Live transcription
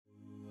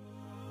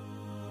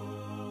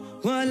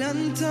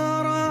ولن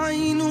ترى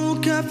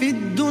عينك في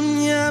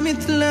الدنيا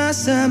مثل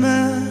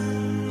سماء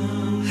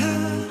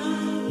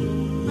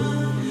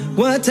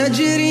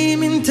وتجري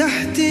من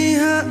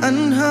تحتها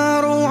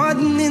أنهار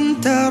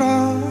عدن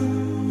ترى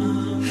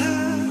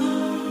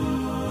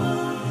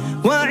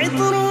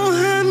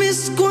وعطرها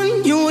مسك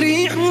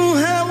يريح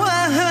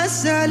هواها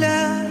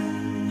سلام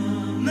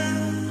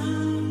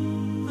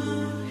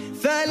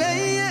فلن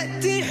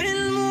يأتي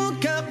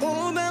حلمك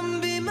قربا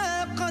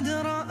بما قد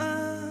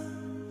رأى.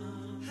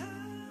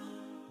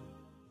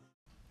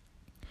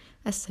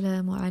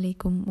 Assalamu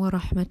alaikum wa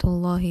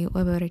rahmatullahi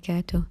wa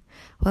barakatuh.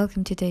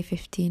 Welcome to day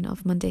 15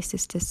 of Monday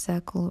Sisters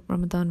Circle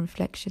Ramadan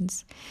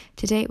Reflections.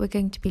 Today we're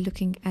going to be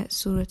looking at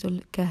Surah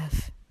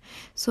Al-Kahf.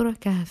 Surah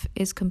Kahf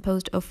is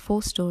composed of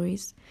 4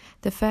 stories.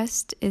 The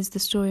first is the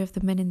story of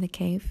the men in the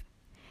cave.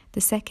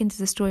 The second is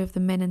the story of the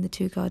men in the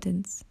 2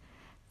 gardens.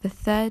 The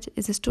third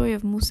is the story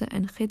of Musa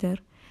and Khidr.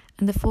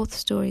 And the 4th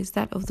story is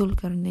that of Dhul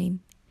Qarnayn.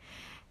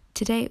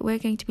 Today we're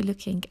going to be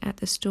looking at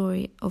the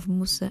story of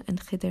Musa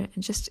and Khidr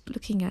and just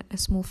looking at a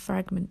small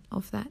fragment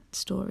of that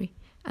story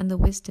and the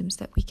wisdoms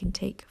that we can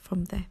take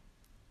from there.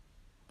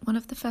 One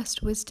of the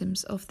first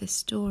wisdoms of this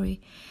story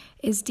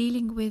is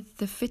dealing with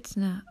the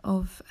fitna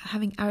of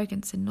having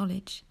arrogance in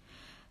knowledge.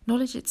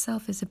 Knowledge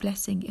itself is a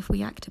blessing if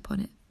we act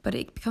upon it, but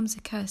it becomes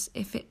a curse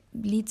if it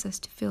leads us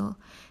to feel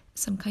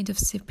some kind of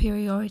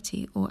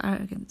superiority or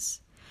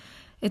arrogance.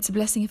 It's a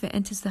blessing if it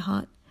enters the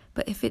heart,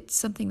 but if it's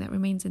something that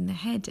remains in the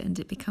head and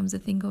it becomes a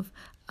thing of,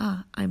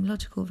 I'm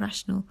logical,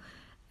 rational,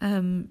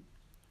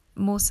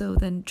 more so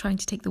than trying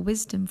to take the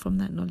wisdom from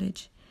that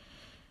knowledge,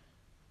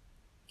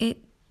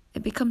 it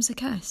becomes a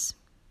curse.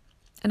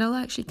 And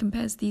Allah actually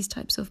compares these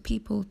types of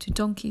people to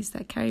donkeys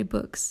that carry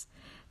books,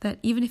 that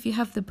even if you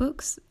have the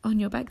books on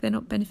your back, they're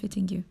not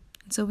benefiting you.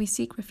 And so we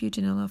seek refuge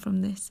in Allah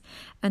from this.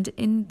 And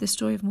in the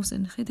story of Musa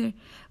and Khidr,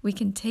 we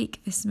can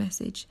take this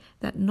message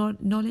that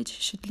knowledge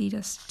should lead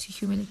us to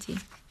humility.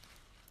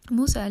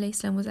 Musa alayhi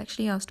salam was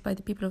actually asked by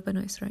the people of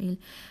Banu Israel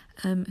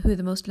who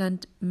the most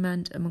learned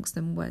man amongst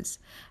them was.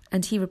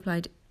 And he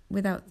replied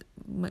without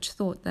much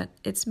thought that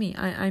it's me,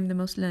 I'm the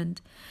most learned.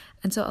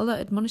 And so Allah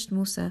admonished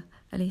Musa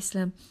alayhi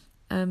salam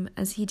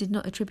as he did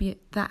not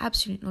attribute that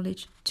absolute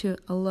knowledge to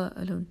Allah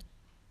alone.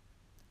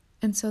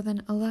 And so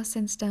then Allah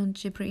sends down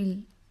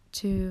Jibreel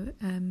to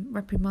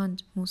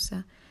reprimand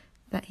Musa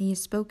that he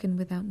has spoken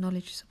without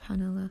knowledge,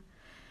 subhanallah.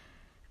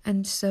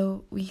 And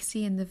so we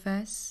see in the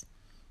verse,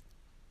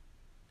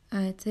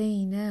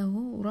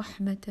 آتيناه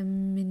رحمة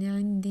من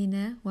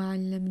عندنا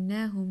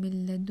وعلمناه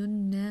من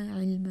لدنا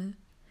علما,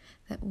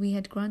 that we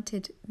had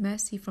granted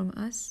mercy from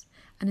us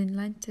and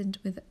enlightened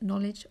with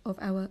knowledge of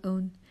our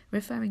own,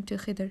 referring to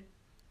Khidr.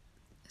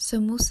 So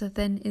Musa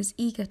then is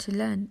eager to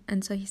learn,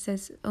 and so he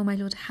says, "Oh my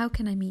Lord, how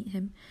can I meet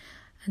him?"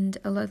 And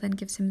Allah then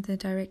gives him the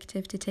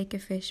directive to take a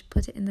fish,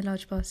 put it in the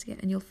large basket,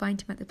 and you'll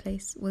find him at the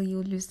place where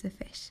you'll lose the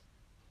fish.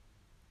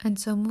 And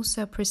so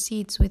Musa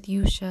proceeds with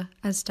Yusha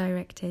as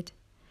directed.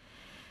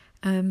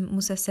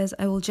 Musa says,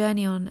 "I will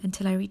journey on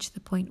until I reach the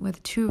point where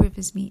the 2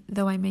 rivers meet,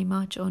 though I may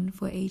march on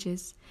for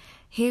ages."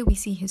 Here we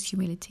see his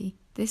humility.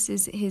 This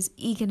is his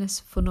eagerness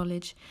for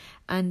knowledge,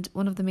 and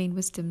one of the main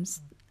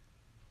wisdoms,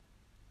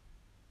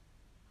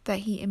 that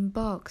he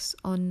embarks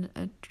on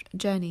a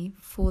journey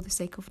for the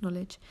sake of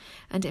knowledge.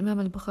 And Imam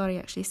al-Bukhari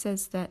actually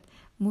says that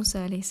Musa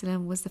alayhi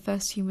salam was the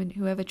first human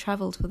who ever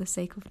travelled for the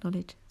sake of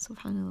knowledge.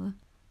 Subhanallah.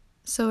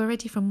 So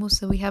already from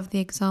Musa we have the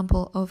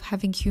example of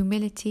having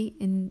humility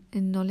in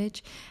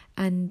knowledge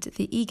and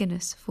the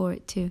eagerness for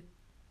it too.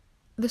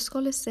 The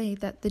scholars say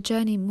that the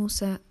journey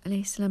Musa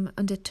alayhi salam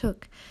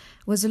undertook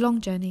was a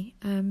long journey.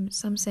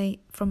 Some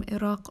say from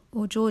Iraq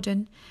or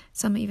Jordan,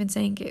 some even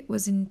saying it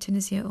was in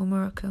Tunisia or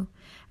Morocco.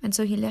 And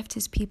so he left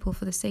his people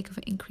for the sake of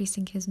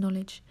increasing his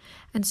knowledge.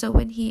 And so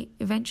when he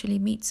eventually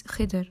meets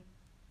Khidr,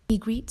 he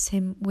greets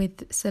him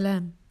with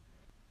salam,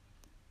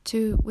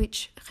 to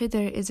which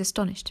Khidr is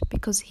astonished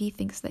because he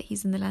thinks that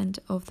he's in the land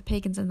of the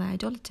pagans and the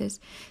idolaters.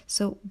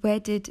 So where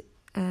did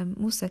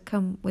Musa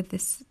come with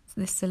this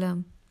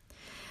salam?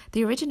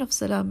 The origin of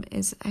salam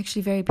is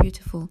actually very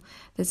beautiful.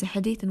 There's a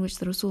hadith in which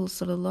the Rasul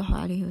sallallahu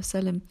alaihi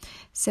wasallam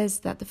says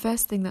that the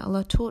first thing that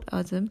Allah taught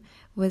Adam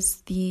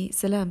was the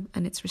salam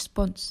and its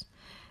response.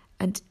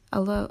 And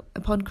Allah,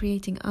 upon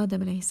creating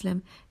Adam alayhi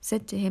salam,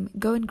 said to him,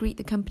 "Go and greet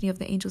the company of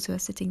the angels who are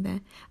sitting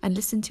there and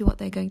listen to what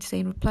they're going to say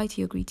and reply to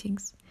your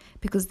greetings,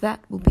 because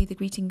that will be the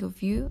greeting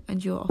of you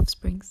and your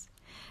offsprings."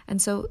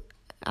 And so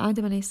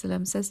Adam alayhi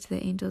salam says to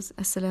the angels,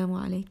 "Assalamu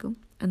alaikum,"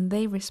 and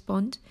they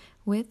respond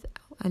with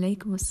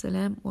 "Alaykum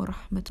assalam wa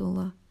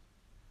rahmatullah."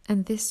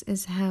 And this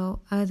is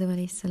how Adam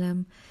alayhi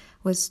salam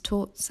was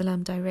taught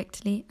salam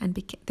directly, and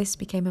this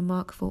became a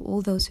mark for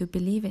all those who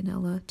believe in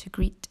Allah to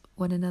greet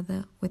one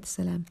another with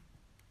salam.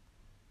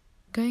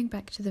 Going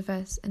back to the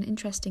verse, an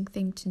interesting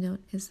thing to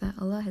note is that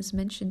Allah has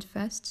mentioned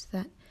first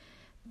that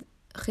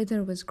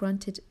Khidr was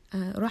granted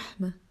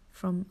rahmah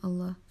from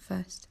Allah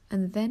first,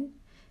 and then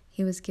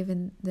he was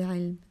given the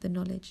ilm, the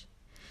knowledge.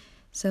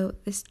 So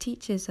this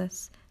teaches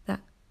us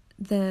that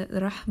the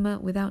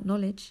rahmah without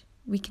knowledge,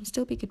 we can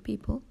still be good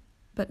people,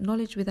 but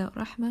knowledge without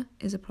rahmah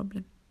is a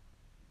problem.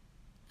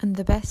 And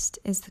the best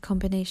is the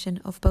combination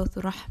of both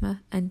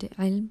rahmah and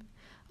ilm,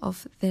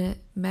 of the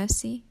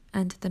mercy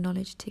and the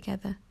knowledge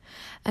together.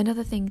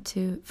 Another thing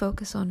to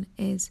focus on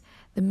is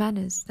the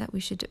manners that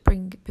we should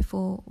bring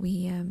before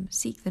we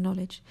seek the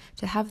knowledge,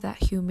 to have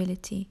that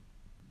humility.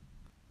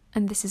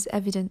 And this is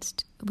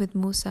evidenced with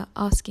Musa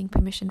asking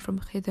permission from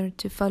Khidr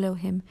to follow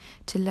him,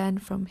 to learn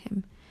from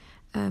him,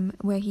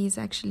 where he is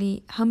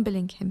actually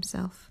humbling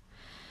himself.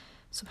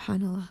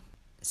 Subhanallah.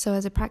 So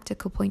as a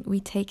practical point, we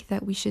take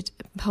that we should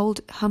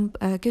hold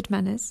good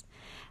manners.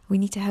 We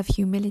need to have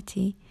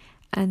humility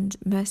and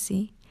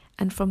mercy,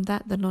 and from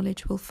that the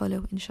knowledge will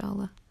follow,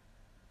 inshallah.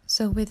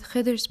 So with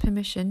Khidr's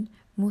permission,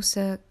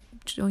 Musa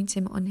joins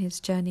him on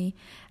his journey,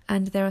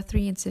 and there are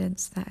 3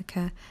 incidents that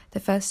occur. The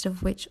first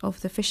of which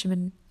of the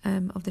fisherman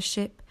of the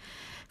ship,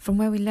 from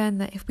where we learn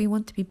that if we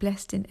want to be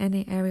blessed in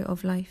any area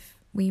of life,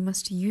 we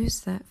must use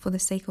that for the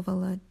sake of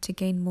Allah to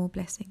gain more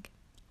blessing.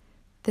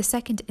 The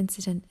second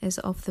incident is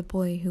of the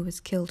boy who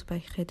was killed by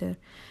Khidr,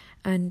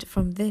 and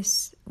from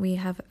this we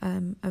have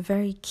a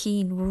very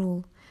keen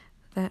rule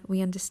that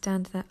we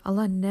understand that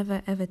Allah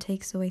never ever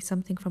takes away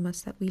something from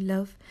us that we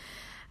love,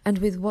 and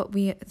with what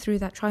through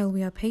that trial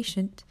we are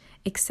patient,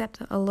 except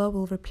that Allah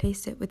will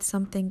replace it with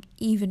something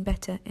even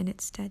better in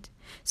its stead.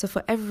 So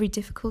for every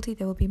difficulty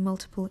there will be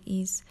multiple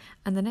ease,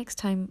 and the next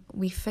time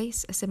we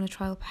face a similar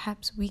trial,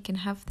 perhaps we can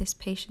have this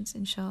patience,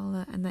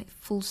 inshallah, and that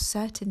full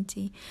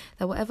certainty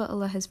that whatever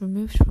Allah has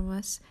removed from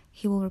us,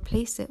 He will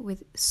replace it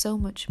with so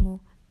much more.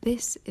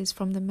 This is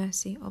from the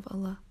mercy of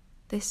Allah.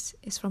 This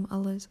is from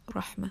Allah's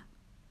rahmah.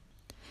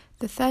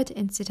 The third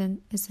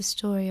incident is the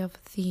story of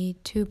the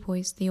 2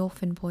 boys, the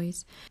orphan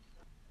boys,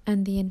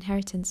 and the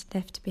inheritance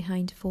left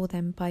behind for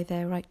them by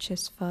their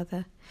righteous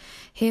father.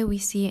 Here we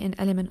see an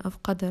element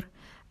of qadr,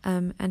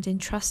 and in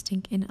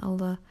trusting in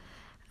Allah,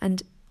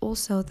 and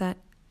also that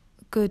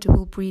good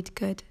will breed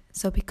good.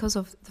 So because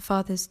of the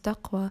father's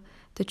taqwa,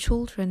 the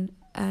children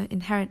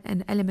inherit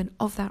an element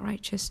of that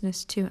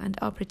righteousness too, and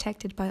are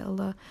protected by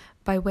Allah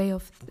by way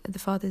of the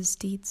father's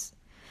deeds.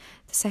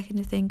 The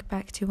second thing,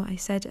 back to what I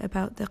said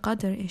about the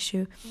qadr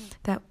issue,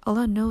 that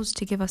Allah knows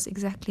to give us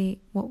exactly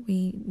what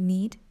we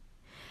need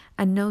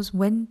and knows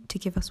when to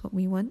give us what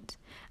we want,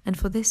 and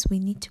for this we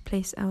need to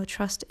place our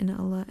trust in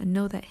Allah and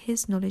know that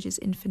His knowledge is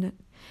infinite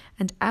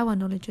and our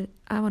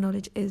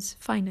knowledge is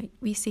finite.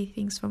 We see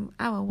things from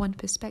our one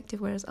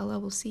perspective, whereas Allah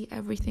will see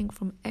everything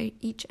from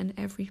each and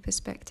every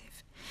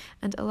perspective,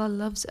 and Allah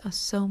loves us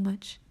so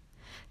much.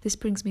 This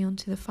brings me on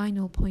to the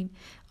final point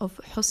of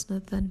husn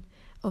al-dhan,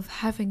 of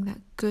having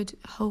that good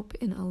hope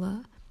in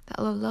Allah, that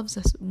Allah loves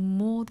us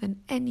more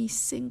than any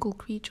single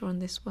creature on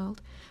this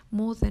world,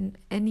 more than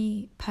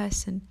any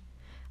person.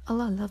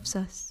 Allah loves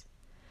us,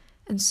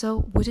 and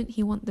so wouldn't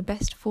He want the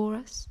best for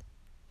us?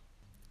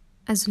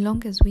 As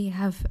long as we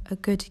have a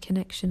good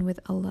connection with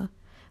Allah,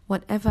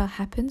 whatever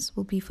happens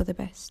will be for the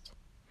best.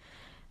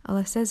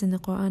 Allah says in the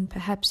Quran,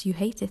 perhaps you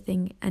hate a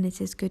thing and it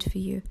is good for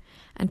you,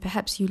 and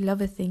perhaps you love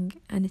a thing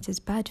and it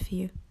is bad for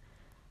you.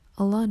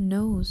 Allah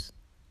knows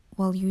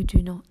while you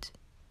do not.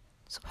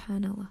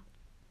 Subhanallah.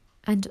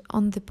 And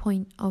on the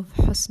point of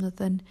husn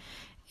al-dhan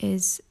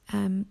is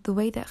the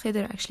way that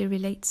Khidr actually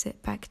relates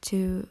it back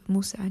to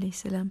Musa alayhi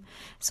salam.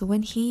 So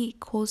when he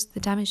caused the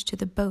damage to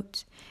the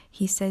boat,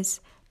 he says,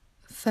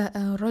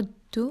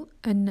 فَأَرَدْتُ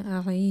أَنْ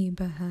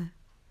أَعِيبَهَا,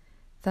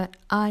 that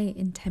I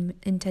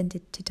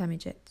intended to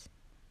damage it.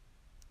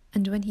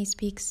 And when he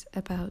speaks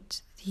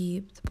about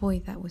the boy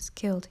that was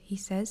killed, he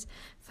says,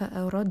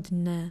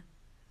 فَأَرَدْنَا,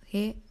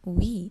 here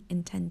we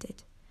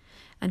intended.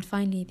 And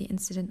finally, the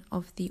incident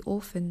of the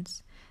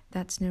orphans,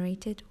 that's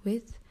narrated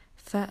with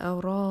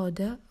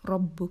فَأَرَادَ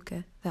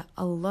رَبُّكَ, that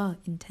Allah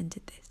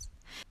intended this.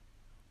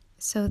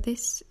 So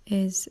this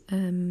is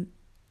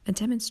a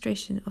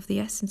demonstration of the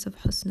essence of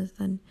husn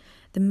al-dhan,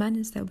 the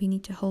manners that we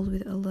need to hold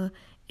with Allah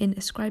in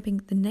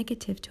ascribing the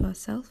negative to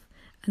ourselves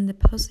and the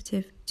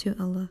positive to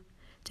Allah,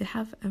 to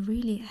have a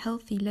really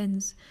healthy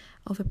lens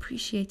of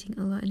appreciating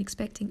Allah and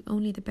expecting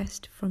only the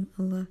best from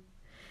Allah.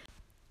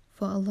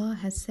 For Allah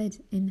has said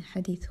in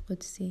Hadith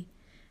Qudsi,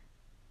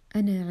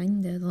 أَنَا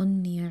عِنْدَ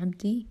ظَنِّ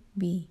عَبْدِي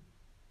بِي,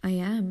 I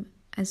am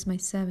as my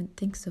servant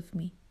thinks of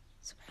me.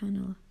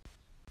 Subhanallah.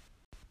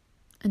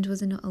 And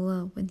was it not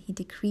Allah, when He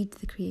decreed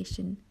the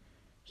creation,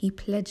 He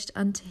pledged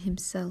unto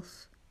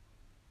Himself,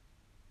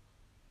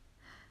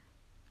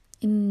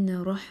 إِنَّ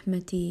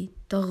رَحْمَتِي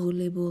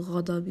تَغْلِبُ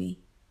غَضَبِي,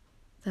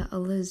 that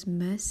Allah's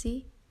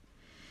mercy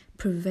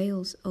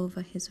prevails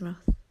over His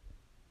wrath.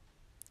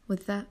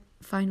 With that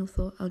final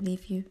thought, I'll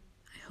leave you.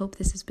 I hope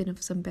this has been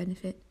of some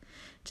benefit.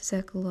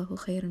 Jazakallahu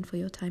khairan for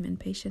your time and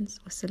patience.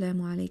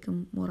 Wassalamu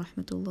alaikum wa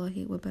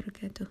rahmatullahi wa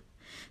barakatuh.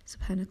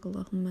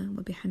 Subhanakallahumma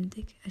wa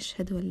bihamdik.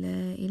 Ashhadu an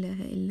la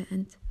ilaha illa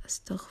ant.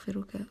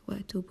 Astaghfiruka wa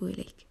atubu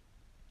ilayk.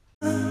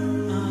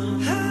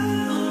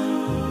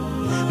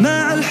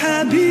 مع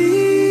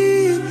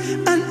الحبيب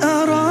أن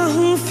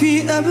أراه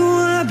في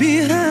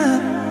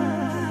أبوابها،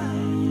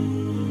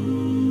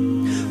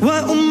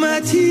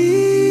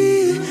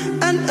 وأمتي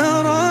أن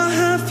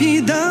أراها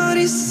في دار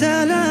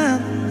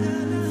السلام.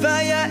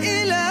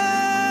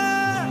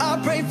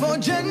 for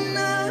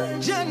Jannah,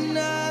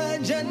 Jannah,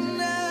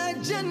 Jannah.